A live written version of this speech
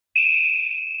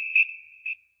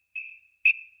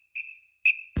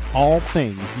all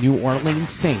things New Orleans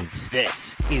Saints.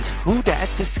 This is Who Dat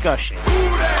Discussion. Who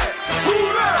dat?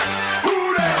 Who dat?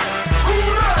 Who dat?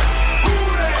 Who dat? Who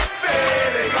dat?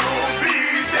 Say they gon' be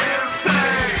them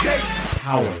same.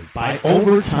 Powered by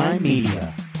Overtime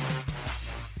Media.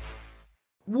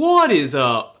 What is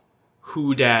up,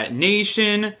 Who Dat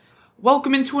Nation?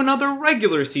 Welcome into another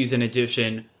regular season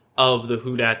edition of the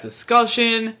Who Dat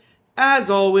Discussion. As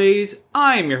always,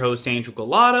 I am your host, Andrew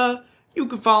Galata. You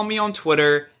can follow me on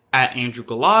Twitter at Andrew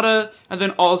Galata, and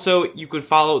then also you could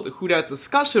follow the Who Dat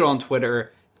Discussion on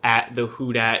Twitter at the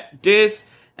Who Dat Dis.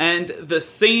 And the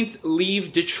Saints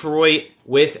leave Detroit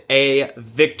with a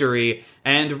victory.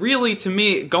 And really, to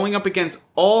me, going up against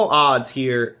all odds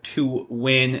here to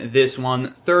win this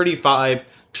one,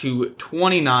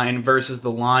 35-29 versus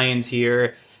the Lions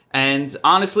here. And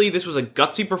honestly, this was a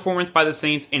gutsy performance by the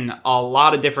Saints in a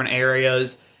lot of different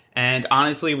areas. And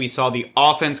honestly, we saw the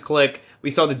offense click.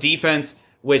 We saw the defense,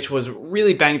 which was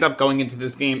really banged up going into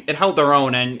this game. It held their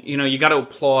own. And, you know, you got to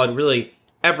applaud really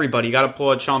everybody. You got to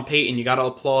applaud Sean Payton. You got to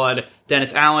applaud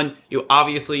Dennis Allen. You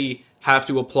obviously have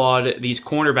to applaud these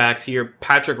cornerbacks here,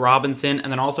 Patrick Robinson,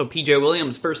 and then also P.J.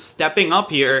 Williams for stepping up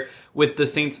here with the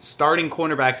Saints starting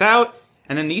cornerbacks out.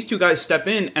 And then these two guys step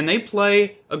in, and they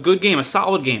play a good game, a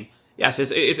solid game. Yes,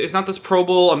 it's not this Pro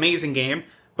Bowl amazing game,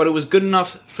 but it was good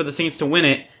enough for the Saints to win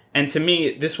it. And to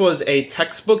me, this was a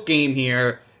textbook game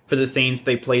here for the Saints.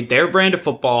 They played their brand of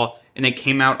football, and they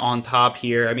came out on top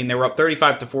here. I mean, they were up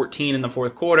 35-14 in the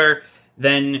fourth quarter.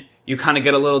 Then you kind of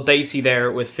get a little dicey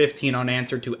there with 15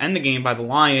 unanswered to end the game by the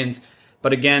Lions.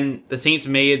 But again, the Saints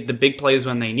made the big plays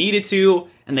when they needed to,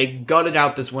 and they gutted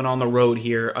out this win on the road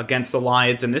here against the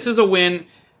Lions. And this is a win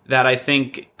that I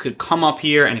think could come up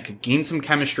here, and it could gain some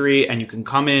chemistry, and you can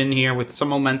come in here with some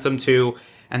momentum too.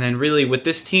 And then really with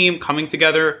this team coming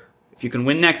together, if you can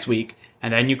win next week,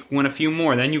 and then you can win a few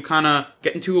more, then you kind of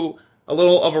get into a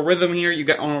little of a rhythm here, you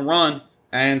get on a run.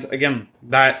 And again,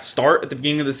 that start at the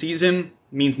beginning of the season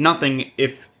means nothing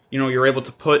if, you know, you're able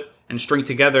to put and string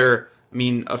together, I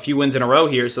mean, a few wins in a row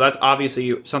here. So that's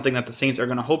obviously something that the Saints are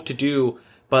going to hope to do.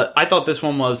 But I thought this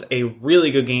one was a really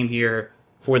good game here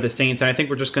for the Saints. And I think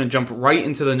we're just going to jump right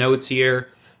into the notes here.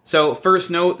 So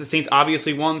first note, the Saints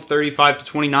obviously won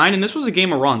 35-29. And this was a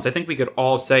game of runs. I think we could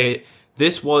all say it.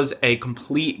 This was a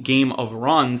complete game of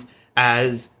runs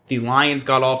as the Lions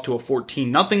got off to a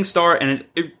 14-0 start. And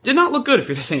it did not look good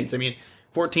for the Saints. I mean,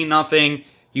 14-0.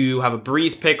 You have a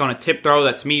Breeze pick on a tip throw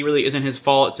that to me really isn't his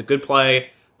fault. It's a good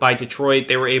play by Detroit.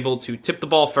 They were able to tip the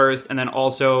ball first and then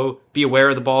also be aware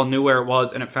of the ball, knew where it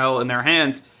was, and it fell in their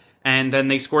hands. And then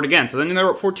they scored again. So then they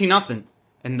were at 14-0.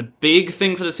 And the big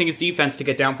thing for the Saints defense to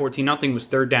get down 14-0 was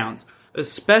third downs,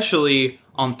 especially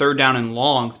on third down and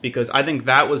longs, because I think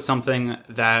that was something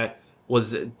that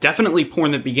was definitely poor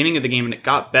in the beginning of the game, and it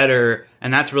got better.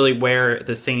 And that's really where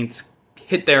the Saints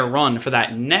hit their run for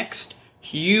that next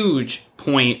huge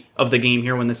point of the game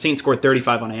here when the Saints scored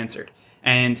 35 unanswered.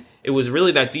 And it was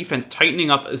really that defense tightening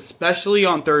up, especially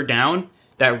on third down,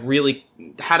 that really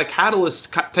had a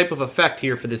catalyst type of effect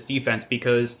here for this defense,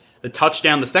 because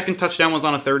the second touchdown was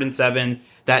on a 3rd and 7.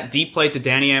 That deep play to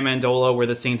Danny Amendola where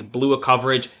the Saints blew a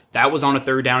coverage, that was on a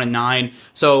 3rd down and 9.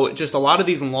 So just a lot of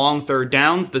these long third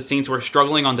downs, the Saints were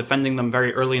struggling on defending them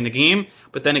very early in the game,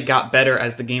 but then it got better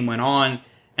as the game went on.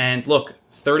 And look,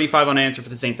 35 unanswered for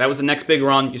the Saints. That was the next big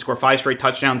run. You score 5 straight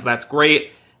touchdowns. That's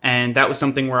great. And that was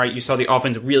something where you saw the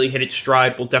offense really hit its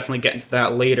stride. We'll definitely get into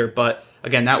that later. But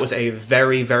again, that was a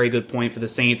very, very good point for the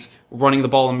Saints. Running the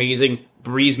ball amazing.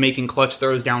 Breeze making clutch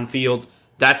throws downfield.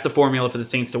 That's the formula for the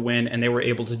Saints to win. And they were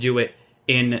able to do it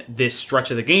in this stretch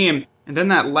of the game. And then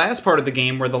that last part of the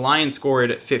game where the Lions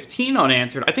scored 15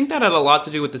 unanswered, I think that had a lot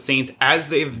to do with the Saints, as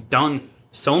they've done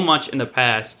so much in the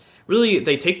past. Really,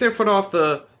 they take their foot off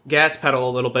the gas pedal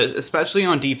a little bit, especially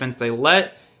on defense. They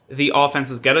let the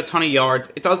offenses get a ton of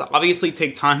yards. It does obviously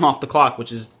take time off the clock,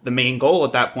 which is the main goal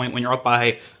at that point when you're up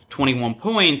by 21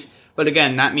 points. But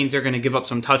again, that means they're going to give up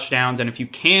some touchdowns. And if you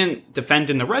can defend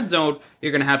in the red zone,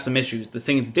 you're going to have some issues. The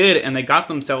Saints did, and they got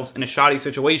themselves in a shoddy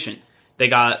situation. They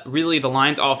got really the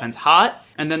Lions offense hot,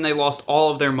 and then they lost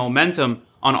all of their momentum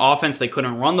on offense. They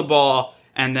couldn't run the ball.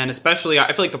 And then especially,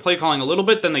 I feel like the play calling a little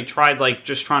bit, then they tried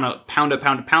just trying to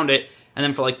pound it. And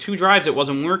then for 2 drives, it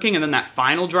wasn't working. And then that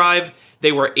final drive,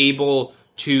 they were able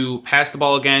to pass the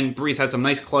ball again. Breeze had some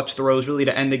nice clutch throws really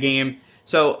to end the game.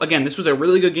 So again, this was a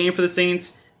really good game for the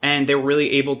Saints, and they were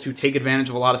really able to take advantage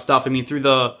of a lot of stuff. I mean, through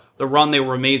the run, they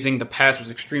were amazing. The pass was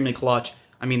extremely clutch.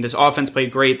 I mean, this offense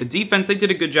played great. The defense, they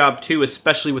did a good job too,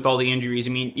 especially with all the injuries.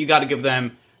 I mean, you got to give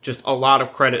them just a lot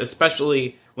of credit,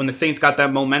 especially when the Saints got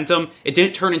that momentum, it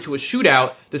didn't turn into a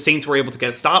shootout. The Saints were able to get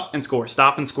a stop and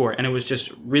score, and it was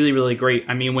just really, really great.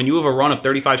 I mean, when you have a run of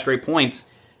 35 straight points,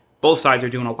 both sides are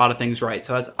doing a lot of things right.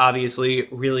 So that's obviously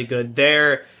really good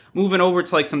there. Moving over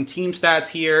to like some team stats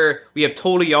here, we have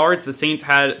total yards. The Saints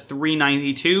had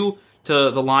 392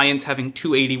 to the Lions having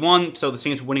 281. So the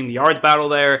Saints winning the yards battle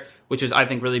there, which is, I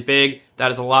think, really big. That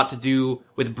has a lot to do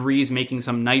with Breeze making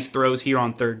some nice throws here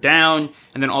on third down.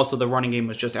 And then also the running game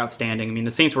was just outstanding. I mean, the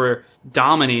Saints were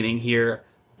dominating here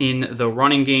in the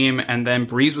running game, and then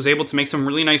Breeze was able to make some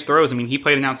really nice throws. I mean, he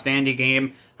played an outstanding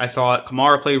game. I thought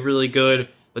Kamara played really good.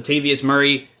 Latavius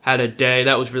Murray had a day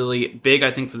that was really big,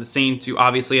 I think, for the Saints. You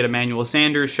obviously had Emmanuel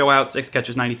Sanders show out, 6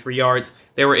 catches, 93 yards.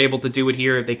 They were able to do it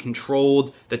here. They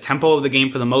controlled the tempo of the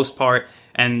game for the most part.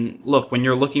 And look, when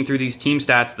you're looking through these team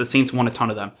stats, the Saints won a ton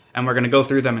of them. And we're going to go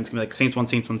through them, and it's going to be like Saints won,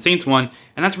 Saints won, Saints won.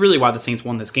 And that's really why the Saints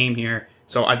won this game here.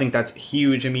 So I think that's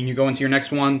huge. I mean, you go into your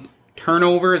next one,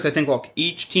 turnovers. I think, look,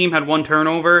 each team had 1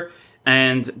 turnover,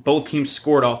 and both teams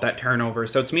scored off that turnover.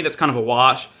 So to me, that's kind of a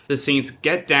wash. The Saints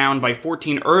get down by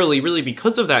 14 early, really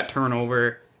because of that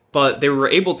turnover, but they were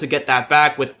able to get that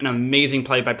back with an amazing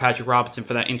play by Patrick Robinson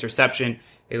for that interception.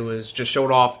 It was just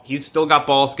showed off. He's still got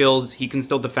ball skills. He can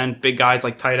still defend big guys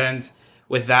like tight ends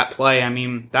with that play. I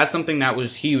mean, that's something that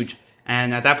was huge.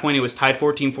 And at that point, it was tied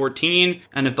 14-14.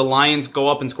 And if the Lions go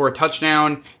up and score a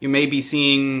touchdown, you may be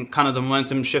seeing kind of the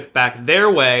momentum shift back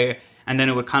their way. And then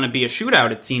it would kind of be a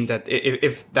shootout, it seemed, that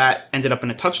if that ended up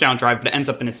in a touchdown drive, but it ends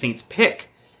up in a Saints pick.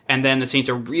 And then the Saints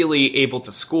are really able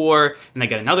to score, and they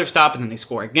get another stop, and then they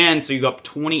score again. So you go up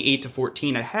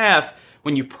 28-14 at half,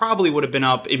 when you probably would have been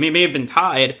up. It may have been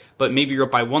tied, but maybe you're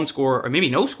up by 1 score, or maybe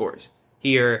no scores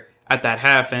here at that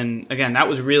half. And again, that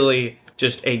was really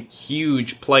just a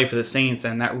huge play for the Saints,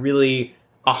 and that really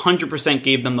 100%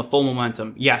 gave them the full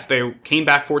momentum. Yes, they came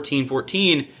back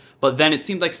 14-14, but then it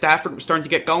seemed like Stafford was starting to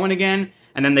get going again,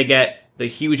 and then they get the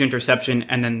huge interception,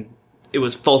 and then it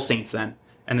was full Saints then.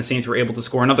 And the Saints were able to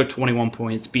score another 21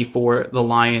 points before the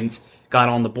Lions got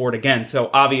on the board again.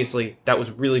 So obviously, that was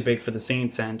really big for the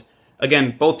Saints. And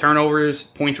again, both turnovers,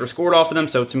 points were scored off of them,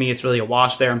 so to me, it's really a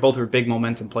wash there, and both were big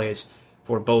momentum plays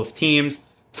for both teams.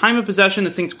 Time of possession,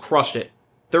 the Saints crushed it.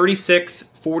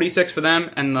 36-46 for them,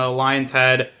 and the Lions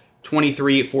had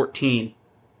 23-14.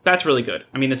 That's really good.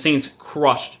 I mean, the Saints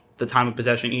crushed the time of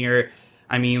possession here.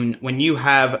 I mean, when you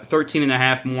have 13 and a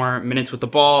half more minutes with the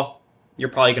ball, you're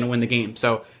probably going to win the game.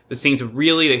 So the Saints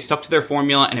really, they stuck to their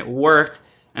formula, and it worked,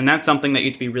 and that's something that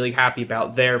you have to be really happy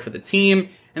about there for the team.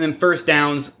 And then first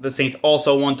downs, the Saints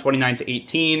also won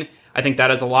 29-18. I think that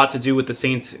has a lot to do with the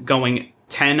Saints going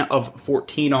 10 of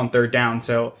 14 on third down.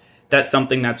 So that's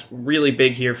something that's really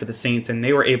big here for the Saints, and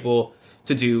they were able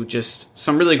to do just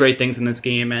some really great things in this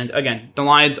game. And again, the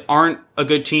Lions aren't a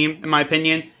good team, in my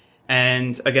opinion.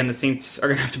 And again, the Saints are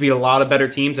going to have to beat a lot of better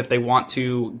teams if they want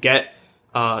to get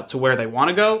to where they want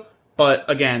to go. But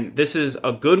again, this is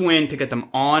a good win to get them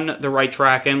on the right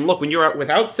track. And look, when you're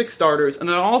without 6 starters, and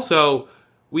then also,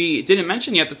 we didn't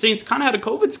mention yet, the Saints kind of had a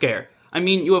COVID scare. I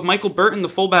mean, you have Michael Burton, the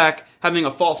fullback, having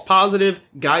a false positive.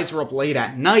 Guys were up late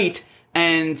at night.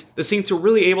 And the Saints were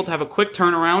really able to have a quick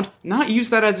turnaround, not use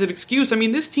that as an excuse. I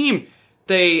mean, this team,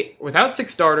 they, without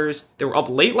 6 starters, they were up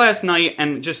late last night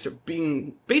and just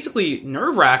being basically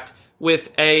nerve-wracked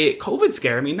with a COVID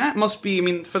scare. I mean, that must be, I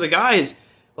mean, for the guys,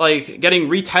 like, getting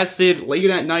retested late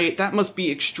at night, that must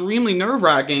be extremely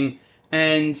nerve-wracking.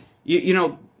 And, you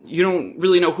know, you don't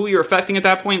really know who you're affecting at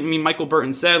that point. I mean, Michael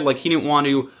Burton said, like, he didn't want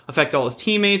to affect all his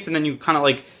teammates, and then you kind of,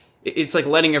 like, it's like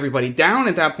letting everybody down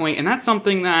at that point, and that's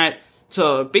something that,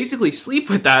 to basically sleep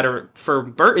with that, or for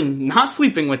Burton not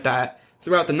sleeping with that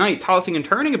throughout the night, tossing and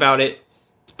turning about it,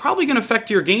 it's probably going to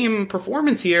affect your game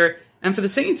performance here. And for the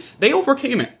Saints, they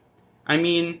overcame it. I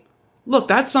mean, look,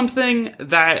 that's something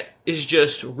that is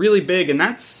just really big, and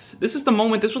this is the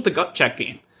moment. This was the gut check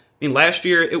game. I mean, last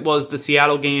year it was the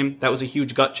Seattle game. That was a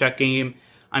huge gut check game.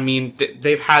 I mean,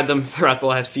 they've had them throughout the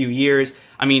last few years.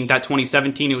 I mean, that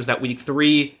 2017, it was that week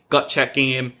 3 gut check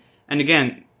game. And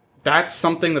again, that's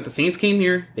something that the Saints came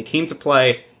here, they came to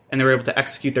play, and they were able to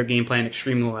execute their game plan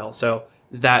extremely well. So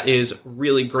that is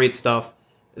really great stuff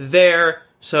there.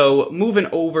 So moving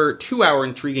over to our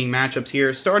intriguing matchups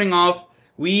here. Starting off,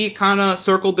 we kind of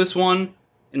circled this one,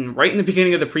 and right in the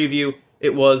beginning of the preview,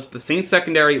 it was the Saints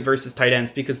secondary versus tight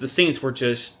ends, because the Saints were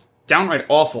just downright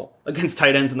awful against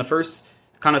tight ends in the first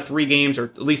kind of 3 games, or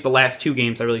at least the last 2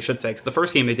 games, I really should say, because the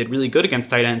first game they did really good against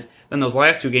tight ends, then those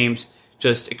last 2 games,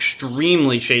 just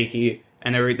extremely shaky,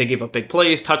 and they gave up big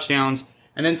plays, touchdowns,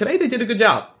 and then today they did a good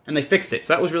job, and they fixed it,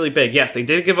 so that was really big. Yes, they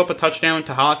did give up a touchdown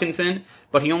to Hawkinson,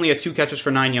 but he only had 2 catches for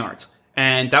 9 yards,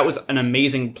 And that was an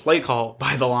amazing play call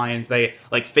by the Lions. They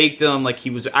faked him, he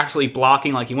was actually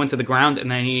blocking, he went to the ground and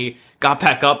then he got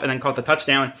back up and then caught the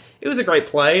touchdown. It was a great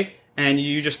play, and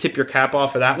you just tip your cap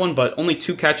off for that one, but only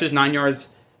 2 catches, 9 yards.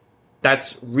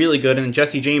 That's really good. And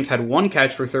Jesse James had 1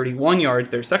 catch for 31 yards,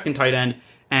 their second tight end,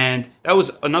 and that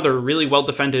was another really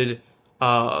well-defended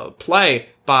play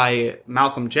by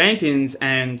Malcolm Jenkins,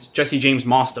 and Jesse James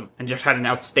mossed him and just had an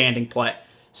outstanding play.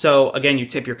 So, again, you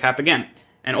tip your cap again.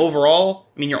 And overall,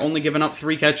 you're only giving up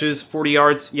 3 catches, 40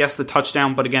 yards, yes, the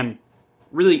touchdown, but again,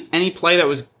 really any play that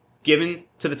was given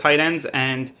to the tight ends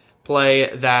and play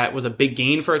that was a big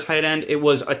gain for a tight end, it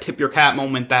was a tip your cap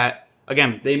moment that,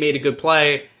 again, they made a good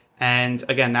play, and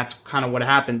again, that's kind of what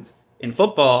happened in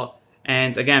football.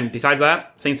 And again, besides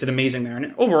that, Saints did amazing there.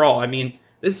 And overall,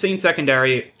 this Saints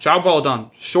secondary, job well done,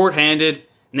 short-handed,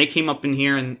 and they came up in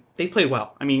here and they played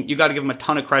well. You got to give them a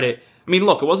ton of credit.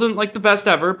 Look, it wasn't the best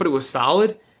ever, but it was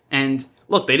solid. And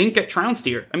look, they didn't get trounced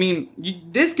here.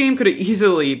 This game could have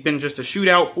easily been just a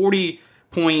shootout,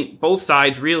 40-point, both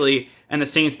sides, really. And the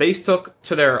Saints, they stuck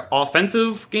to their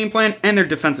offensive game plan and their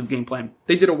defensive game plan.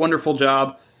 They did a wonderful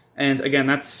job. And again,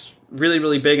 that's really,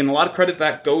 really big. And a lot of credit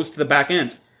that goes to the back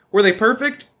end. Were they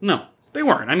perfect? No, they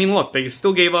weren't. Look, they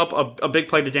still gave up a big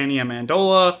play to Danny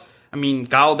Amendola.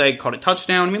 Galladay caught a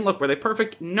touchdown. Look, were they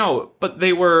perfect? No, but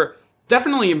they were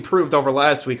definitely improved over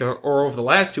last week or over the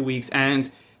last 2 weeks, and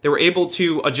they were able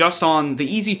to adjust on the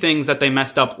easy things that they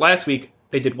messed up last week.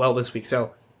 They did well this week,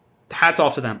 so hats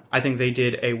off to them. I think they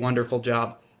did a wonderful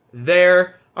job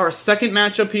there. Our second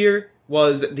matchup here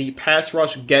was the pass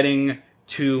rush getting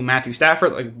to Matthew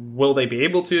Stafford. Will they be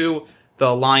able to?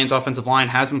 The Lions offensive line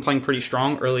has been playing pretty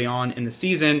strong early on in the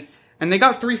season, and they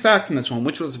got 3 sacks in this one,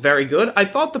 which was very good. I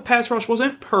thought the pass rush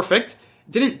wasn't perfect,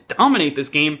 didn't dominate this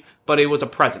game, but it was a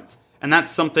presence. And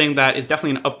that's something that is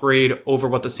definitely an upgrade over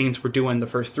what the Saints were doing the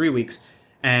first 3 weeks.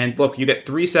 And look, you get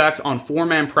 3 sacks on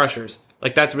 4-man pressures.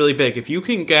 That's really big. If you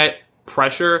can get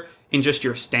pressure in just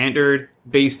your standard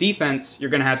base defense,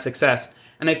 you're going to have success.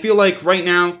 And I feel like right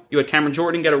now, you had Cameron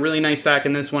Jordan get a really nice sack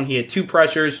in this one. He had 2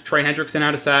 pressures. Trey Hendrickson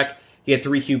had a sack. He had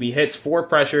 3 QB hits, 4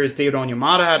 pressures. David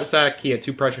Onyemata had a sack. He had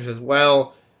 2 pressures as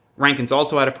well. Rankins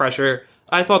also had a pressure.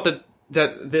 I thought that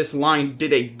this line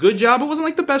did a good job. It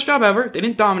wasn't the best job ever. They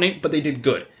didn't dominate, but they did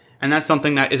good. And that's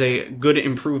something that is a good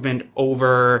improvement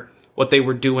over what they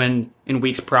were doing in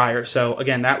weeks prior. So,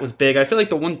 again, that was big. I feel like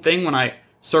the one thing when I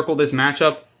circled this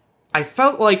matchup, I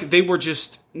felt like they were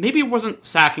just, maybe it wasn't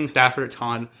sacking Stafford a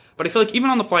ton, but I feel like even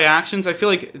on the play actions, I feel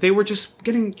like they were just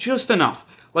getting just enough.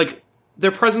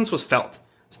 Their presence was felt.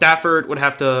 Stafford would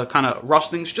have to kind of rush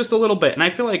things just a little bit. And I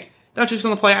feel like not just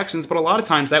on the play actions, but a lot of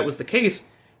times that was the case.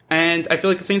 And I feel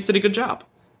like the Saints did a good job.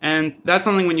 And that's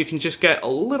something when you can just get a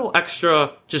little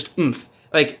extra, just oomph.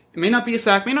 It may not be a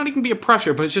sack, may not even be a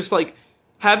pressure, but it's just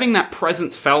having that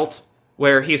presence felt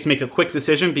where he has to make a quick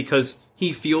decision because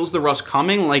he feels the rush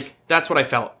coming. That's what I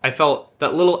felt. I felt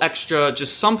that little extra,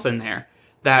 just something there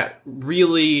that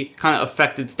really kind of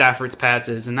affected Stafford's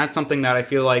passes. And that's something that I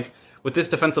feel like with this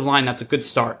defensive line, that's a good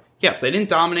start. Yes, they didn't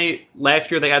dominate.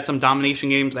 Last year they had some domination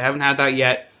games. They haven't had that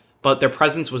yet, but their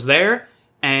presence was there.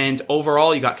 And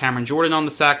overall, you got Cameron Jordan on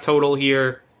the sack total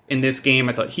here in this game.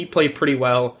 I thought he played pretty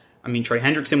well. Trey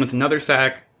Hendrickson with another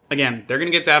sack. Again, they're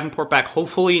going to get Davenport back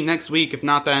hopefully next week. If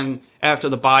not, then after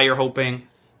the bye, you're hoping.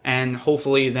 And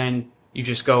hopefully then you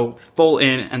just go full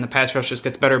in and the pass rush just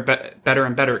gets better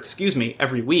and better,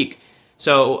 every week.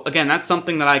 So, again, that's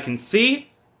something that I can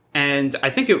see. And I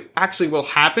think it actually will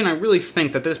happen. I really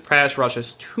think that this pass rush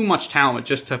has too much talent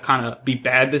just to kind of be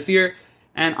bad this year.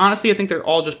 And honestly, I think they're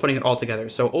all just putting it all together.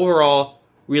 So overall,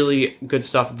 really good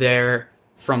stuff there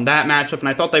from that matchup. And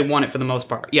I thought they won it for the most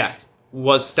part. Yes.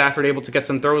 Was Stafford able to get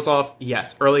some throws off?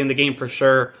 Yes. Early in the game for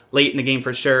sure. Late in the game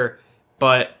for sure.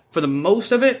 But for the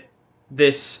most of it,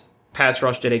 this pass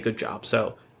rush did a good job.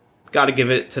 So got to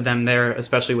give it to them there,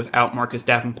 especially without Marcus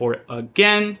Davenport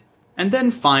again. And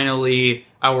then finally,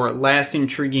 our last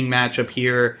intriguing matchup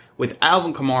here with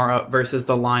Alvin Kamara versus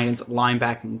the Lions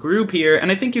linebacking group here.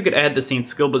 And I think you could add the Saints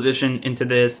skill position into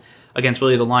this against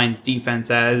really the Lions defense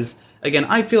as, again,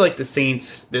 I feel like the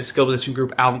Saints, this skill position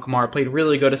group, Alvin Kamara, played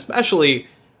really good, especially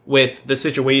with the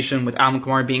situation with Alvin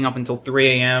Kamara being up until 3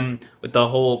 a.m. with the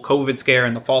whole COVID scare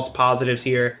and the false positives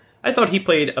here. I thought he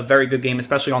played a very good game,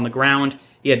 especially on the ground.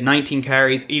 He had 19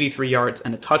 carries, 83 yards,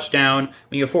 and a touchdown.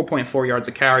 When you have 4.4 yards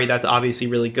a carry, that's obviously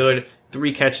really good.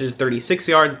 3 catches, 36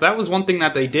 yards. That was one thing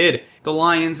that they did. The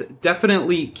Lions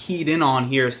definitely keyed in on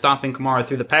here, stopping Kamara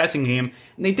through the passing game.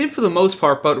 And they did for the most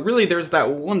part, but really there's that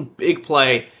one big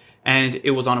play, and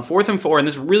it was on a 4th and 4, and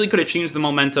this really could have changed the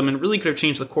momentum and really could have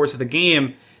changed the course of the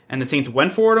game. And the Saints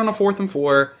went for it on a 4th and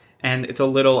 4, and it's a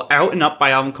little out and up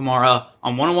by Alvin Kamara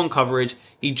on one-on-one coverage.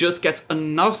 He just gets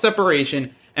enough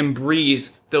separation, and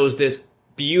Brees throws this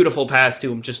beautiful pass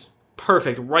to him, just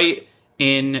perfect, right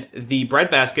in the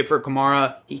breadbasket for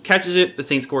Kamara. He catches it, the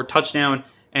Saints score a touchdown,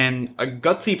 and a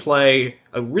gutsy play,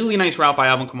 a really nice route by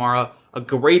Alvin Kamara, a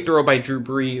great throw by Drew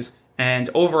Brees, and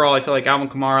overall I feel like Alvin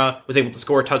Kamara was able to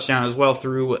score a touchdown as well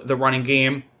through the running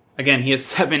game. Again, he has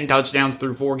 7 touchdowns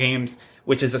through 4 games,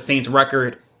 which is a Saints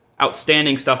record.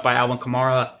 Outstanding stuff by Alvin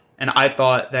Kamara, and I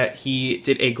thought that he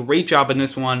did a great job in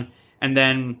this one. And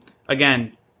then,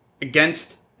 again,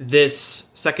 against this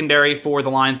secondary for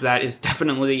the Lions that is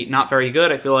definitely not very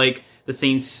good, I feel like the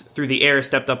Saints through the air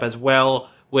stepped up as well,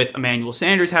 with Emmanuel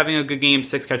Sanders having a good game,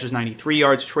 6 catches, 93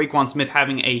 yards, Tre'Quan Smith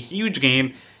having a huge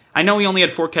game. I know he only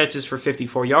had 4 catches for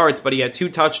 54 yards, but he had 2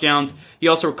 touchdowns. He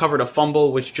also recovered a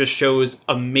fumble, which just shows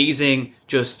amazing,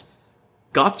 just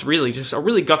guts, really. Just a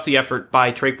really gutsy effort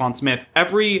by Tre'Quan Smith.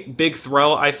 Every big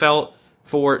throw I felt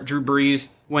for Drew Brees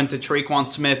went to Tre'Quan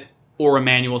Smith or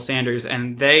Emmanuel Sanders,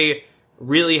 and they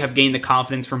really have gained the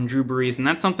confidence from Drew Brees, and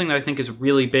that's something that I think is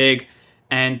really big.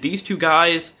 And these two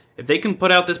guys, if they can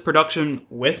put out this production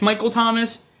with Michael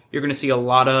Thomas, you're going to see a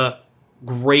lot of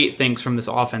great things from this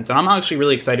offense. And I'm actually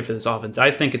really excited for this offense.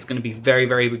 I think it's going to be very,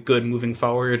 very good moving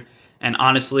forward. And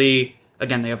honestly,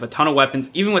 again, they have a ton of weapons.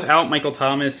 Even without Michael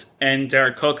Thomas and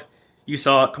Jared Cook, you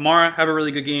saw Kamara have a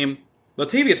really good game.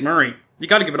 Latavius Murray, you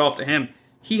got to give it off to him.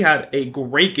 He had a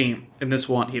great game in this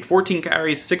one. He had 14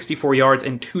 carries, 64 yards,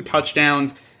 and 2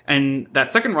 touchdowns. And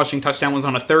that second rushing touchdown was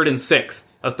on a 3rd and 6.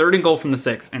 A 3rd and goal from the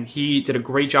 6. And he did a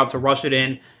great job to rush it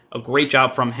in. A great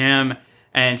job from him.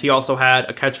 And he also had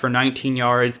a catch for 19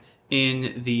 yards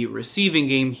in the receiving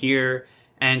game here.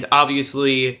 And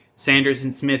obviously, Sanders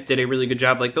and Smith did a really good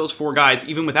job. Like those 4 guys,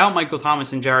 even without Michael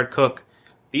Thomas and Jared Cook,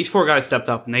 these 4 guys stepped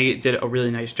up and they did a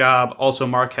really nice job. Also,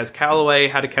 Marquez Callaway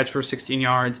had a catch for 16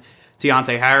 yards.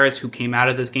 Deontay Harris, who came out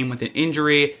of this game with an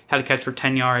injury, had a catch for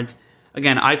 10 yards.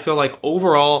 Again, I feel like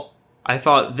overall, I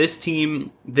thought this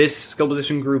team, this skill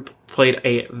position group, played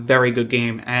a very good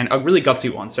game and a really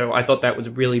gutsy one. So I thought that was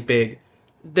really big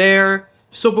there.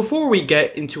 So before we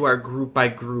get into our group by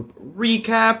group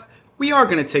recap, we are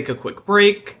going to take a quick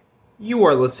break. You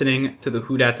are listening to the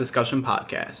Who Dat Discussion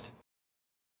podcast.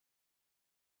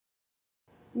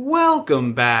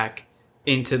 Welcome back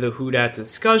into the Who Dat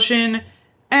Discussion.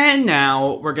 And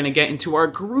now we're going to get into our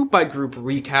group by group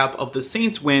recap of the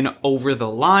Saints win over the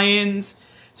Lions.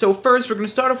 So first, we're going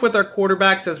to start off with our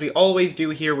quarterbacks, as we always do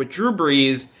here with Drew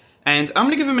Brees. And I'm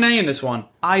going to give him an A in this one.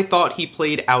 I thought he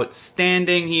played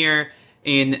outstanding here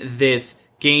in this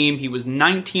game. He was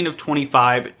 19 of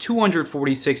 25,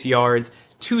 246 yards,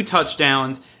 2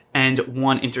 touchdowns, and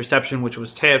 1 interception, which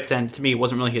was tipped. And to me, it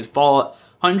wasn't really his fault.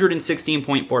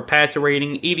 116.4 passer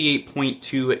rating, 88.2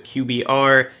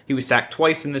 QBR. He was sacked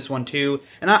twice in this one too.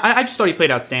 And I just thought he played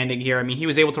outstanding here. I mean, he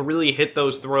was able to really hit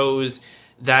those throws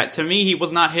that, to me, he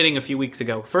was not hitting a few weeks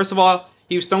ago. First of all,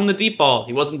 he was throwing the deep ball.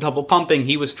 He wasn't double pumping.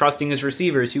 He was trusting his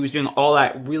receivers. He was doing all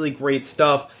that really great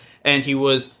stuff. And he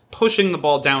was pushing the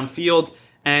ball downfield.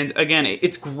 And again,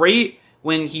 it's great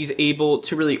when he's able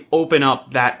to really open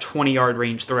up that 20-yard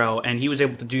range throw. And he was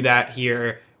able to do that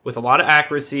here with a lot of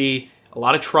accuracy, a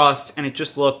lot of trust, and it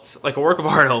just looked like a work of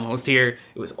art almost here.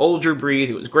 It was old Drew Brees,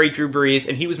 it was great Drew Brees,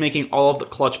 and he was making all of the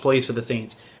clutch plays for the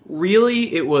Saints.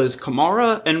 Really, it was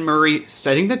Kamara and Murray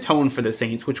setting the tone for the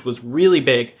Saints, which was really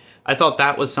big. I thought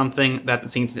that was something that the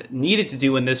Saints needed to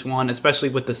do in this one, especially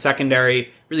with the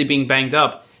secondary really being banged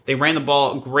up. They ran the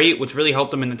ball great, which really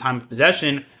helped them in the time of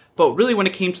possession, but really when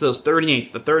it came to those 3rd and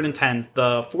 8s, the 3rd and 10s,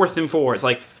 the 4th and 4s,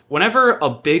 like whenever a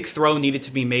big throw needed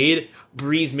to be made,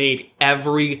 Brees made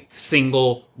every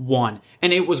single one.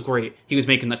 And it was great. He was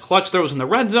making the clutch throws in the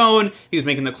red zone. He was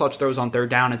making the clutch throws on 3rd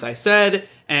down, as I said.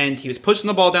 And he was pushing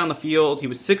the ball down the field. He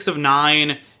was 6 of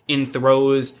 9 in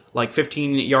throws, like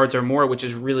 15 yards or more, which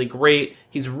is really great.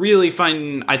 He's really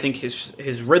finding, I think,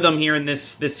 his rhythm here in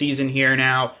this season here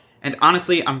now. And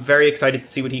honestly, I'm very excited to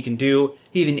see what he can do.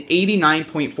 He had an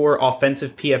 89.4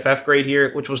 offensive PFF grade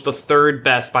here, which was the 3rd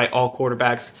best by all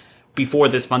quarterbacks before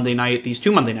this Monday night, these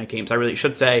 2 Monday night games, I really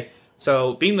should say.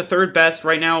 So being the 3rd best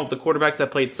right now of the quarterbacks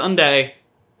that played Sunday,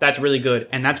 that's really good.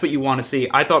 And that's what you want to see.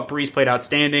 I thought Brees played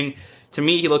outstanding. To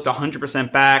me, he looked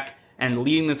 100% back and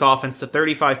leading this offense to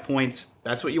 35 points.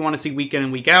 That's what you want to see week in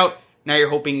and week out. Now you're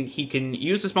hoping he can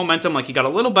use this momentum, like he got a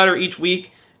little better each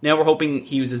week. Now we're hoping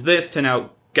he uses this to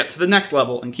now get to the next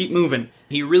level and keep moving.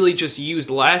 He really just used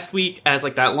last week as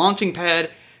like that launching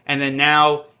pad, and then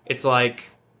now it's like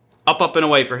up and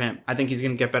away for him. I think he's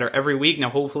going to get better every week. Now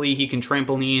hopefully he can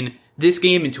trampoline this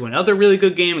game into another really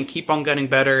good game and keep on getting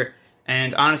better.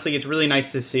 And honestly, it's really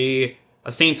nice to see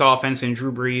a Saints offense and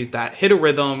Drew Brees that hit a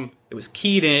rhythm. It was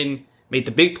keyed in, made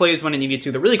the big plays when it needed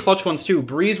to. The really clutch ones too.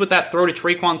 Brees with that throw to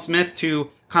Tre'Quan Smith to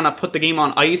kind of put the game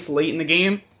on ice late in the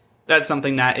game. That's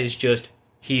something that is just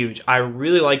huge. I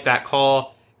really like that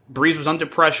call. Brees was under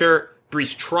pressure.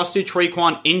 Brees trusted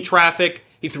Tre'Quan in traffic.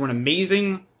 He threw an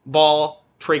amazing ball.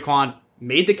 Tre'Quan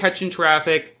made the catch in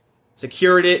traffic,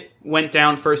 secured it, went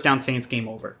down, first down, Saints, game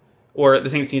over. Or the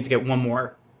Saints need to get one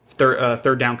more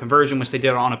third down conversion, which they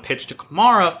did on a pitch to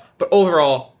Kamara. But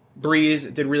overall,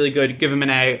 Brees did really good. Give him an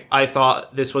A. I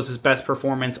thought this was his best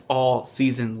performance all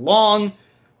season long.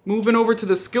 Moving over to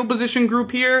the skill position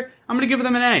group here, I'm going to give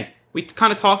them an A. We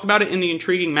kind of talked about it in the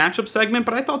intriguing matchup segment,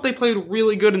 but I thought they played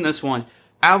really good in this one.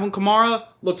 Alvin Kamara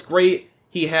looked great.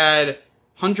 He had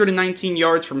 119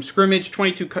 yards from scrimmage,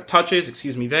 22 touches,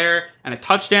 there, and a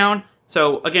touchdown.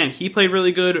 So, again, he played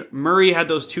really good. Murray had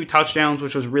those 2 touchdowns,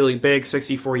 which was really big,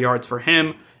 64 yards for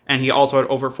him, and he also had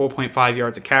over 4.5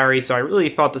 yards a carry. So I really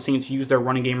thought the Saints used their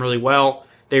running game really well.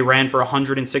 They ran for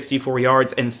 164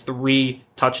 yards and 3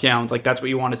 touchdowns. Like, that's what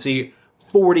you want to see.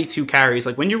 42 carries.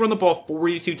 Like, when you run the ball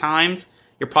 42 times,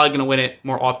 you're probably going to win it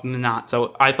more often than not.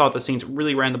 So I thought the Saints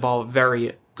really ran the ball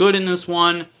very good in this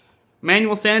one.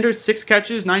 Emmanuel Sanders, 6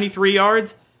 catches, 93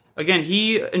 yards. Again,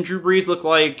 he and Drew Brees look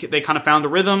like they kind of found a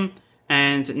rhythm,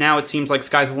 and now it seems like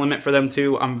sky's the limit for them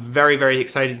too. I'm very, very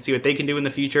excited to see what they can do in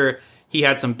the future. He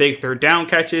had some big third down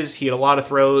catches. He had a lot of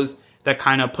throws that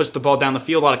kind of pushed the ball down the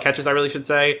field. A lot of catches, I really should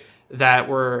say, that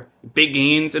were big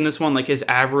gains in this one. Like his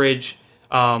average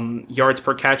yards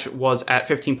per catch was at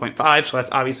 15.5, so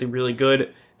that's obviously really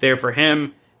good there for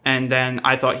him. And then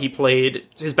I thought he played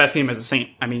his best game as a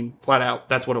Saint. I mean, flat out,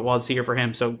 that's what it was here for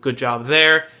him, so good job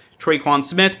there. Tre'Quan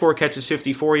Smith, 4 catches,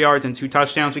 54 yards, and 2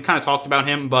 touchdowns. We kind of talked about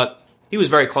him, but he was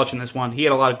very clutch in this one. He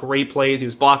had a lot of great plays. He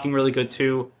was blocking really good,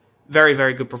 too. Very,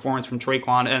 very good performance from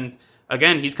Tre'Quan. And,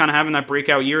 again, he's kind of having that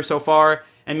breakout year so far,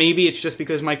 and maybe it's just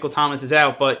because Michael Thomas is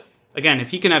out, but, again, if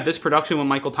he can have this production when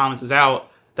Michael Thomas is out,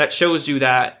 that shows you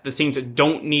that the Saints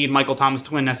don't need Michael Thomas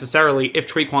to win necessarily if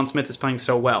Tre'Quan Smith is playing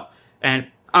so well. And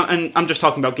I'm just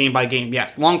talking about game by game.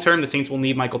 Yes, long term, the Saints will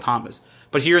need Michael Thomas.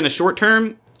 But here in the short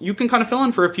term, you can kind of fill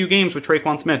in for a few games with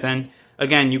Tre'Quan Smith. And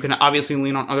again, you can obviously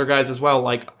lean on other guys as well,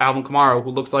 like Alvin Kamara,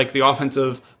 who looks like the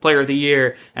offensive player of the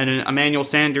year. And Emmanuel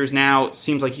Sanders now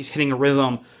seems like he's hitting a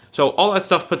rhythm. So all that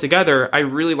stuff put together, I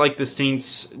really like the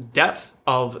Saints' depth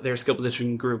of their skill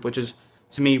position group, which is,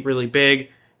 to me, really big.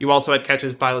 You also had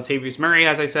catches by Latavius Murray,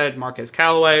 as I said, Marquez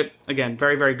Callaway. Again,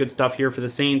 very, very good stuff here for the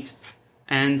Saints.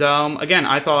 And again,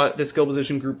 I thought the skill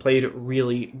position group played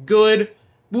really good.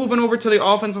 Moving over to the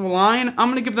offensive line, I'm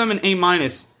going to give them an A-.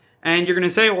 And you're going to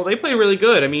say, well, they played really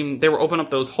good. I mean, they were opening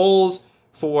up those holes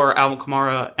for Alvin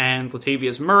Kamara and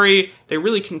Latavius Murray. They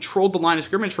really controlled the line of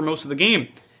scrimmage for most of the game.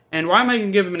 And why am I going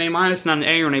to give them an A- not an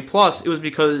A or an A+? It was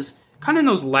because kind of in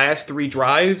those last 3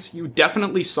 drives, you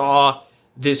definitely saw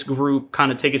this group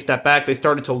kind of take a step back. They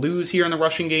started to lose here in the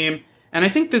rushing game. And I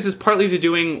think this is partly to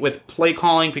doing with play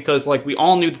calling because, like, we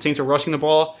all knew the Saints were rushing the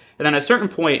ball. And then at a certain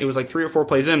point, it was like 3 or 4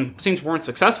 plays in, the Saints weren't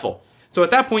successful. So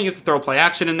at that point, you have to throw play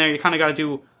action in there. You kind of got to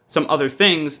do some other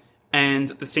things. And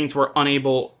the Saints were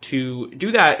unable to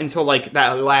do that until, like,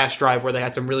 that last drive where they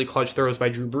had some really clutch throws by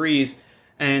Drew Brees.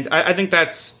 And I think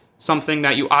that's something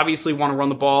that you obviously want to run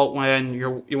the ball when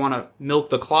you want to milk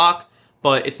the clock.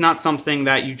 But it's not something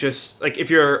that you just, like, if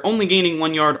you're only gaining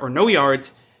 1 yard or no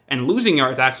yards, and losing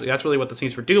yards, actually, that's really what the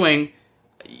Saints were doing,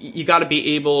 you got to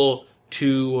be able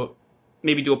to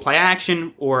maybe do a play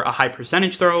action or a high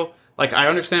percentage throw. Like, I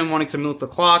understand wanting to milk the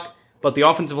clock, but the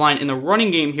offensive line in the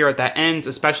running game here at that end,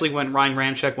 especially when Ryan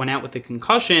Ramczyk went out with the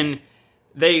concussion,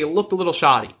 they looked a little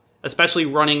shoddy, especially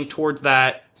running towards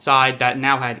that side that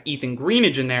now had Ethan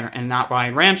Greenidge in there and not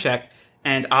Ryan Ramczyk.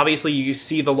 And obviously you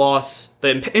see the loss,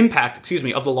 the impact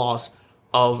of the loss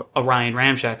of a Ryan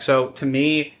Ramczyk. So to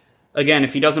me, again,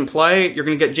 if he doesn't play, you're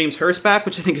going to get James Hurst back,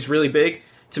 which I think is really big.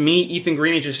 To me, Ethan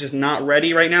Greenidge is just not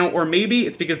ready right now, or maybe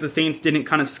it's because the Saints didn't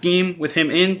kind of scheme with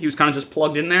him in. He was kind of just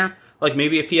plugged in there. Like,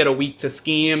 maybe if he had a week to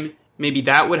scheme, maybe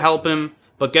that would help him.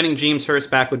 But getting James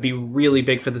Hurst back would be really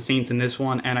big for the Saints in this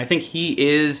one, and I think he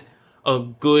is a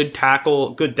good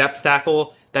tackle, good depth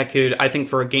tackle that could, I think,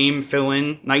 for a game, fill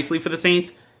in nicely for the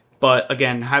Saints. But,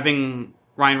 again, having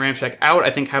Ryan Ramczyk out,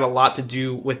 I think, had a lot to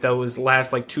do with those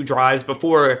last, 2 drives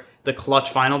before the clutch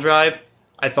final drive.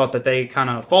 I thought that they kind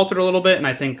of faltered a little bit, and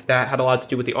I think that had a lot to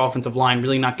do with the offensive line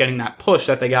really not getting that push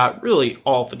that they got really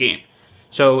all of the game.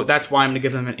 So that's why I'm going to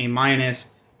give them an A-,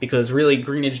 because really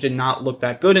Greenidge did not look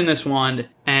that good in this one,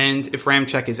 and if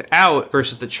Ramczyk is out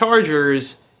versus the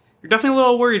Chargers, you're definitely a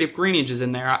little worried if Greenidge is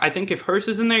in there. I think if Hurst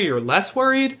is in there, you're less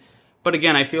worried, but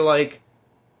again, I feel like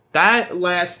that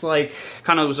last, like,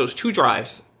 kind of was those 2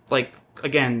 drives, like,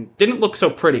 again, didn't look so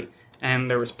pretty. And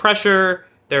there was pressure,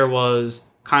 there was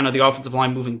kind of the offensive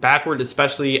line moving backward,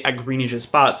 especially at Greenidge's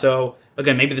spot. So,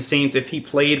 again, maybe the Saints, if he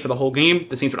played for the whole game,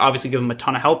 the Saints would obviously give him a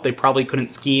ton of help. They probably couldn't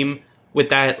scheme with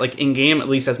that, like, in-game, at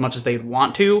least as much as they'd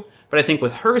want to. But I think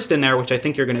with Hurst in there, which I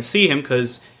think you're going to see him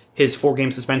because his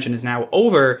 4-game suspension is now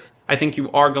over, I think you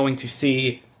are going to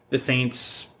see the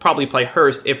Saints probably play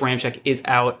Hurst if Ramczyk is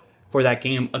out for that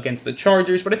game against the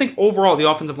Chargers. But I think overall, the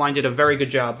offensive line did a very good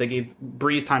job. They gave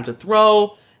Breeze time to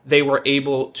throw. They were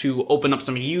able to open up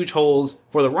some huge holes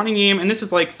for the running game. And this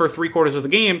is like for 3 quarters of the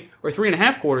game, or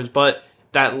 3.5 quarters. But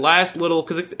that last little,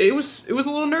 because it was a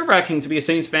little nerve-wracking to be a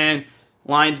Saints fan.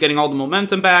 Lions getting all the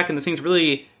momentum back, and the Saints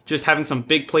really just having some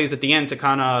big plays at the end to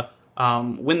kind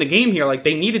of win the game here. Like,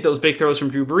 they needed those big throws from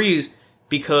Drew Brees,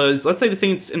 because let's say the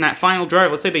Saints in that final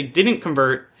drive, let's say they didn't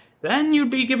convert, then you'd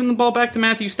be giving the ball back to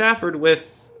Matthew Stafford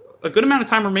with a good amount of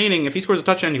time remaining. If he scores a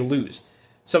touchdown, you lose.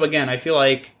 So again, I feel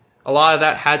like a lot of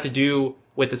that had to do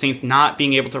with the Saints not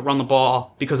being able to run the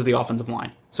ball because of the offensive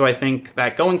line. So I think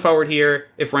that going forward here,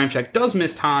 if Ramczyk does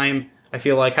miss time, I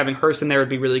feel like having Hurst in there would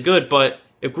be really good. But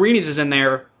if Greenidge is in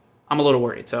there, I'm a little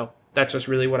worried. So that's just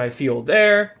really what I feel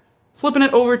there. Flipping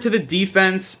it over to the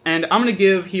defense, and I'm going to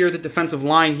give here the defensive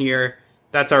line here.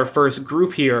 That's our first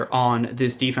group here on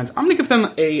this defense. I'm going to give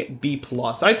them a B+.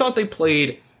 I thought they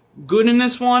played good in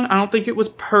this one. I don't think it was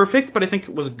perfect, but I think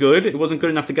it was good. It wasn't good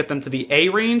enough to get them to the A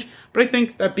range, but I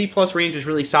think that B+ range is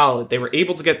really solid. They were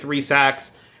able to get 3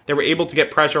 sacks. They were able to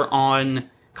get pressure on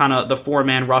kind of the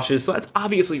 4-man rushes, so that's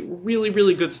obviously really,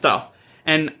 really good stuff.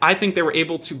 And I think they were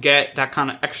able to get that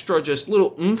kind of extra just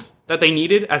little oomph that they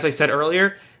needed, as I said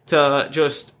earlier, to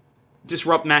just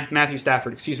disrupt Matthew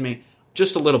Stafford,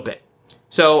 just a little bit.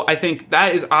 So I think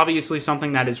that is obviously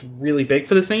something that is really big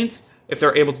for the Saints. If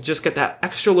they're able to just get that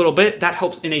extra little bit, that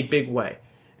helps in a big way.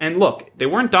 And look, they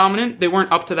weren't dominant. They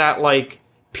weren't up to that, like,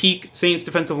 peak Saints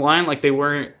defensive line like they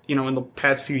weren't, in the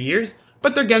past few years.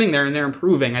 But they're getting there and they're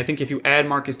improving. I think if you add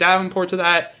Marcus Davenport to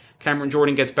that, Cameron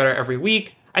Jordan gets better every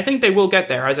week. I think they will get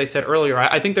there. As I said earlier,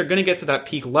 I think they're going to get to that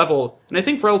peak level, and I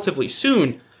think relatively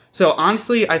soon. So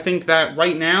honestly, I think that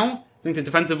right now, I think the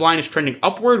defensive line is trending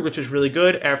upward, which is really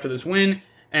good after this win.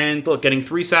 And look, getting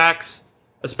 3 sacks,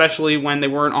 especially when they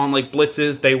weren't on like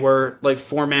blitzes, they were like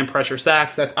 4-man pressure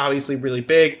sacks. That's obviously really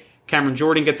big. Cameron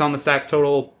Jordan gets on the sack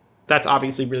total. That's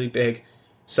obviously really big.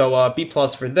 So B+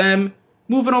 for them.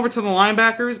 Moving over to the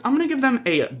linebackers, I'm going to give them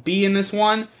a B in this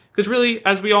one. Because really,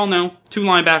 as we all know, 2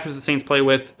 linebackers the Saints play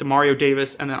with, Demario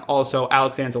Davis and then also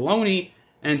Alex Anzalone.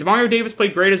 And Demario Davis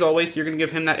played great as always, so you're going to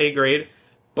give him that A grade.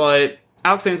 But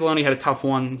Alex Anzalone had a tough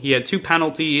one. He had 2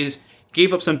 penalties,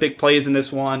 gave up some big plays in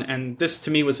this one, and this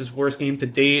to me was his worst game to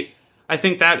date. I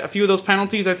think that a few of those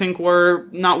penalties I think were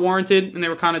not warranted, and they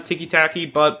were kind of ticky-tacky,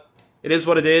 but it is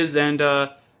what it is. And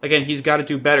again, he's got to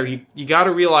do better. You got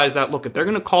to realize that, look, if they're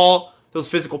going to call those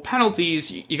physical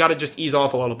penalties, you got to just ease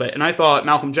off a little bit. And I thought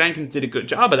Malcolm Jenkins did a good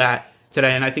job of that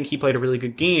today, and I think he played a really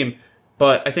good game.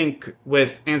 But I think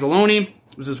with Anzalone,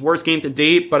 it was his worst game to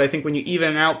date, but I think when you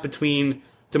even out between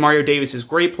Demario Davis's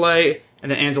great play and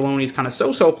then Anzalone's kind of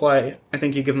so-so play, I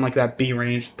think you give him like that B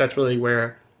range. That's really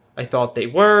where I thought they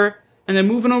were. And then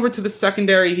moving over to the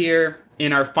secondary here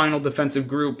in our final defensive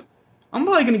group, I'm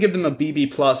probably going to give them a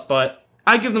BB+, but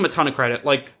I give them a ton of credit.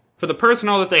 Like, for the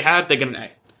personnel that they had, they get an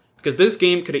A. Because this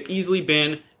game could have easily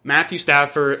been Matthew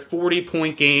Stafford,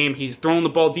 40-point game. He's throwing the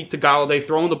ball deep to Golladay,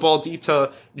 throwing the ball deep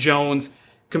to Jones,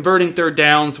 converting 3rd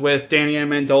downs with Danny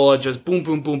Amendola, just boom,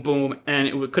 boom, boom, boom, and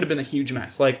it could have been a huge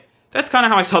mess. Like, that's kind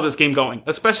of how I saw this game going,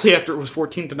 especially after it was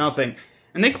 14-0.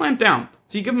 And they clamped down,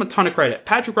 so you give them a ton of credit.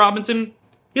 Patrick Robinson,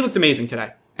 he looked amazing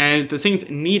today, and the Saints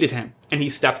needed him, and he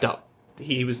stepped up.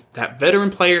 He was that veteran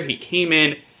player. He came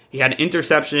in, he had an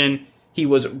interception. He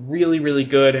was really, really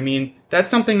good. I mean, that's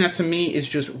something that to me is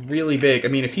just really big. I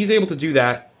mean, if he's able to do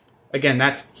that, again,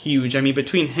 that's huge. I mean,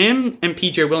 between him and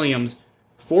PJ Williams,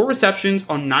 4 receptions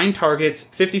on 9 targets,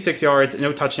 56 yards,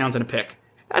 no touchdowns, and a pick.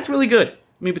 That's really good. I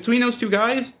mean, between those 2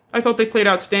 guys, I thought they played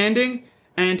outstanding.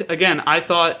 And again, I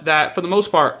thought that for the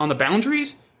most part, on the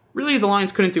boundaries, really the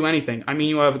Lions couldn't do anything. I mean,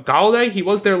 you have Golladay, he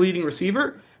was their leading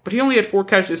receiver, but he only had 4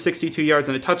 catches, 62 yards,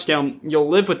 and a touchdown. You'll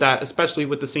live with that, especially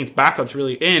with the Saints' backups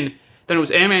really in. Then it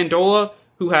was Amendola,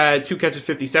 who had 2 catches,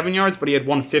 57 yards, but he had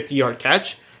 1 50-yard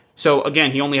catch. So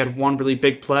again, he only had 1 really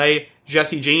big play.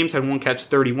 Jesse James had 1 catch,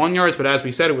 31 yards, but as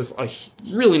we said, it was a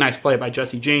really nice play by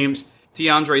Jesse James.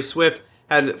 DeAndre Swift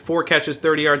had 4 catches,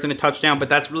 30 yards, and a touchdown, but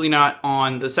that's really not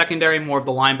on the secondary, more of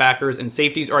the linebackers and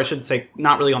safeties, or I should say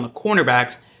not really on the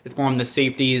cornerbacks. It's more on the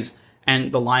safeties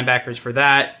and the linebackers for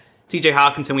that. TJ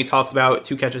Hawkinson, we talked about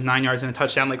 2 catches, 9 yards, and a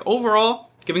touchdown. Like, overall,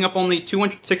 giving up only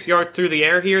 206 yards through the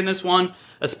air here in this one,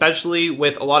 especially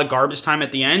with a lot of garbage time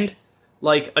at the end.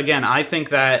 Like, again, I think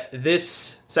that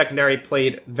this secondary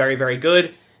played very, very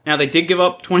good. Now, they did give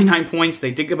up 29 points.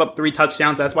 They did give up 3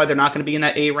 touchdowns. That's why they're not going to be in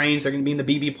that A range. They're going to be in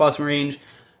the BB plus range.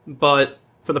 But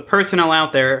for the personnel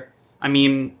out there, I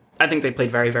mean, I think they played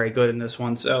very, very good in this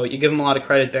one. So you give them a lot of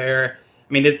credit there.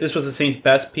 I mean, this was the Saints'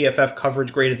 best PFF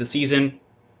coverage grade of the season.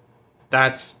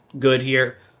 That's good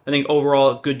here. I think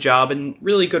overall, good job and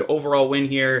really good overall win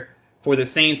here for the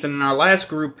Saints. And in our last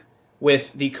group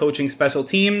with the coaching special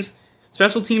teams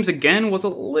again was a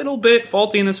little bit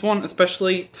faulty in this one,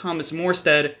 especially Thomas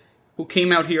Morstead, who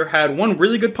came out here, had one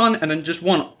really good punt and then just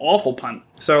one awful punt.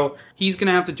 So he's going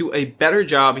to have to do a better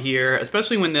job here,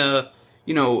 especially when the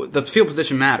field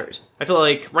position matters. I feel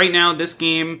like right now, this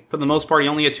game, for the most part, he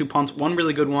only had 2 punts, one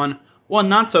really good one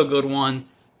not so good one.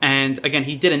 And again,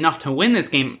 he did enough to win this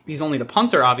game. He's only the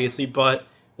punter, obviously, but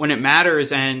when it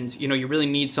matters and, you really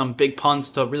need some big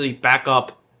punts to really back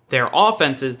up their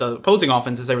offenses, the opposing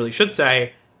offenses, I really should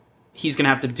say, he's going to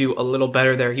have to do a little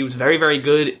better there. He was very, very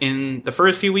good in the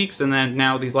first few weeks, and then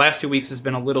now these last 2 weeks has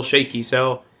been a little shaky,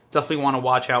 so definitely want to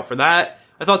watch out for that.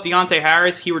 I thought Deontay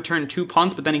Harris, he returned 2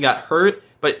 punts, but then he got hurt,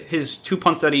 but his 2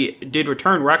 punts that he did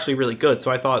return were actually really good, so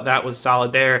I thought that was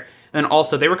solid there. And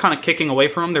also, they were kind of kicking away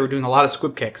from him. They were doing a lot of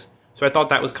squib kicks, so I thought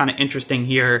that was kind of interesting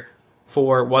here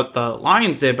for what the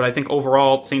Lions did, but I think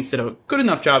overall, Saints did a good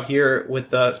enough job here with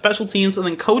the special teams, and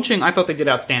then coaching, I thought they did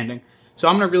outstanding. So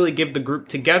I'm going to really give the group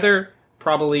together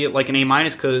probably like an A-,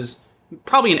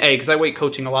 probably an A, because I weight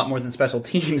coaching a lot more than special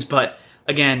teams, but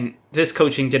again, this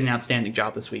coaching did an outstanding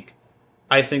job this week.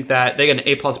 I think that they got an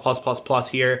A++++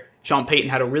 here. Sean Payton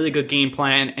had a really good game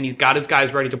plan, and he got his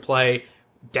guys ready to play.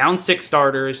 Down 6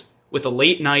 starters with a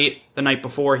late night the night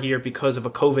before here because of a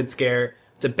COVID scare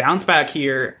to bounce back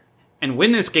here and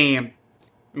win this game.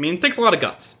 I mean, it takes a lot of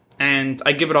guts. And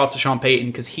I give it off to Sean Payton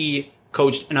because he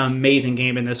coached an amazing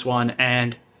game in this one.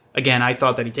 And again, I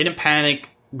thought that he didn't panic.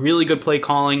 Really good play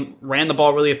calling. Ran the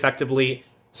ball really effectively.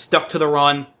 Stuck to the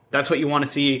run. That's what you want to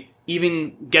see.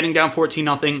 Even getting down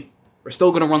 14-0, we're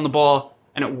still going to run the ball.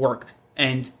 And it worked.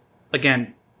 And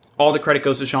again, all the credit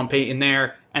goes to Sean Payton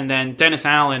there. And then Dennis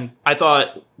Allen, I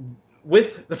thought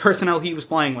with the personnel he was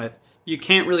playing with, you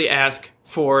can't really ask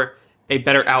for a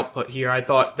better output here. I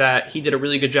thought that he did a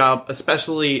really good job,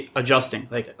 especially adjusting.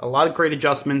 Like, a lot of great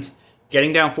adjustments,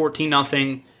 getting down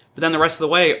 14-0, but then the rest of the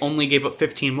way only gave up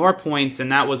 15 more points,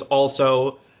 and that was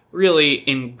also really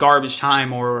in garbage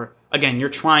time, or, again, you're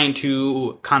trying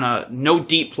to kind of no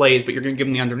deep plays, but you're going to give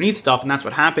them the underneath stuff, and that's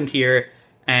what happened here.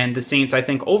 And the Saints, I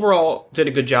think, overall did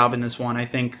a good job in this one. I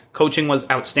think coaching was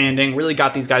outstanding, really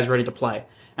got these guys ready to play.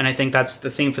 And I think that's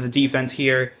the same for the defense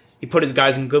here. He put his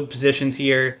guys in good positions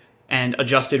here and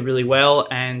adjusted really well,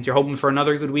 and you're hoping for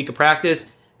another good week of practice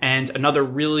and another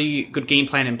really good game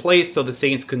plan in place so the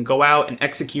Saints can go out and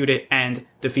execute it and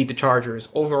defeat the Chargers.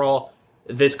 Overall,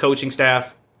 this coaching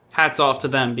staff, hats off to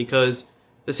them, because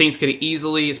the Saints could have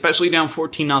easily, especially down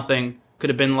 14-0, could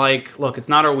have been like, look, it's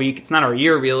not our week, it's not our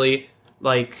year really.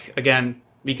 Like, again,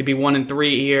 we could be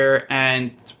 1-3 here,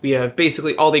 and we have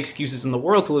basically all the excuses in the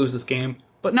world to lose this game.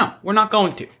 But no, we're not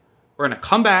going to. We're going to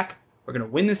come back. We're going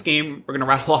to win this game. We're going to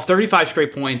rattle off 35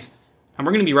 straight points, and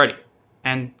we're going to be ready.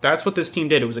 And that's what this team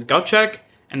did. It was a gut check,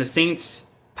 and the Saints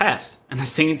passed. And the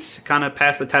Saints kind of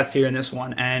passed the test here in this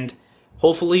one. And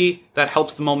hopefully that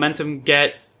helps the momentum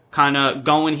get kind of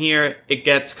going here. It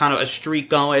gets kind of a streak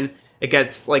going. It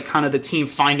gets like kind of the team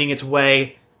finding its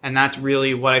way. And that's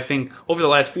really what I think over the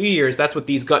last few years, that's what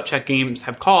these gut check games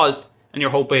have caused. And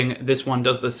you're hoping this one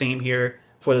does the same here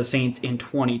for the Saints in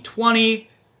 2020.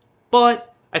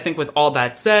 But I think with all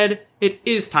that said, it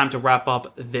is time to wrap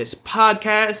up this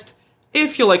podcast.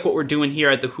 If you like what we're doing here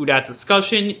at the Who Dat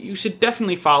Discussion, you should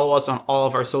definitely follow us on all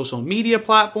of our social media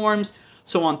platforms.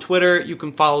 So on Twitter, you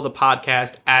can follow the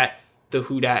podcast at the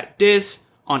Who Dat Dis.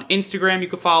 On Instagram, you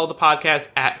can follow the podcast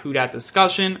at Who Dat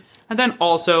Discussion. And then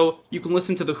also, you can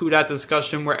listen to the Who Dat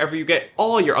Discussion wherever you get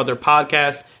all your other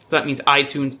podcasts. So that means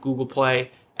iTunes, Google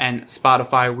Play, and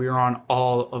Spotify. We're on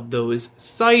all of those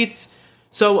sites.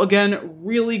 So again,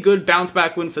 really good bounce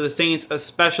back win for the Saints,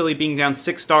 especially being down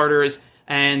 6 starters,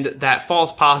 and that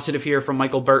false positive here from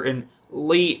Michael Burton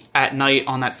late at night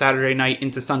on that Saturday night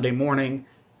into Sunday morning.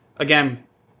 Again,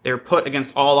 they're put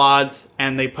against all odds,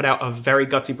 and they put out a very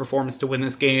gutsy performance to win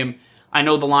this game. I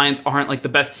know the Lions aren't like the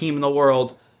best team in the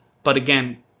world, but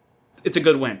again, it's a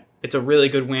good win. It's a really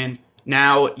good win.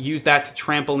 Now, use that to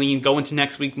trampoline, go into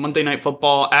next week, Monday Night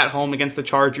Football, at home against the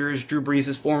Chargers, Drew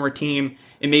Brees' former team.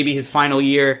 It may be his final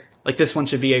year. Like, this one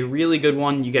should be a really good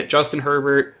one. You get Justin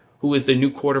Herbert, who is the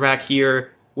new quarterback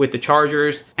here with the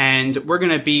Chargers. And we're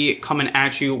going to be coming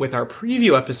at you with our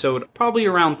preview episode probably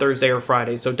around Thursday or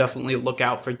Friday, so definitely look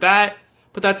out for that.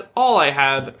 But that's all I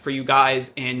have for you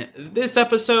guys in this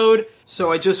episode.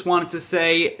 So I just wanted to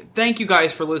say thank you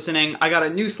guys for listening. I got a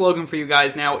new slogan for you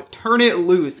guys now. Turn it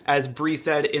loose, as Bree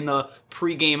said in the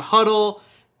pregame huddle.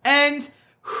 And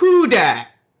who dat?